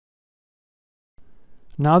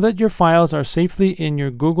Now that your files are safely in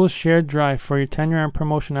your Google Shared Drive for your Tenure and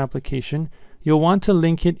Promotion application, you'll want to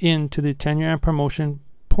link it into the Tenure and Promotion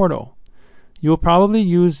portal. You'll probably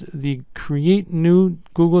use the Create New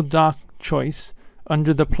Google Doc choice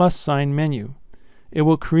under the plus sign menu. It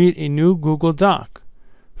will create a new Google Doc.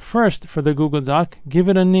 First, for the Google Doc, give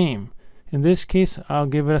it a name. In this case, I'll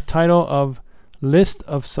give it a title of List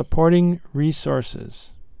of Supporting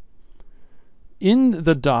Resources. In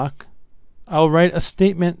the doc, I'll write a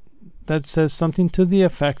statement that says something to the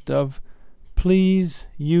effect of, please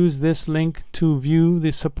use this link to view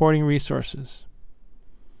the supporting resources.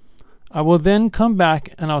 I will then come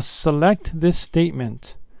back and I'll select this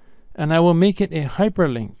statement and I will make it a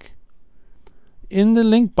hyperlink. In the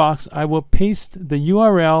link box, I will paste the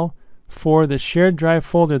URL for the shared drive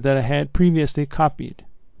folder that I had previously copied.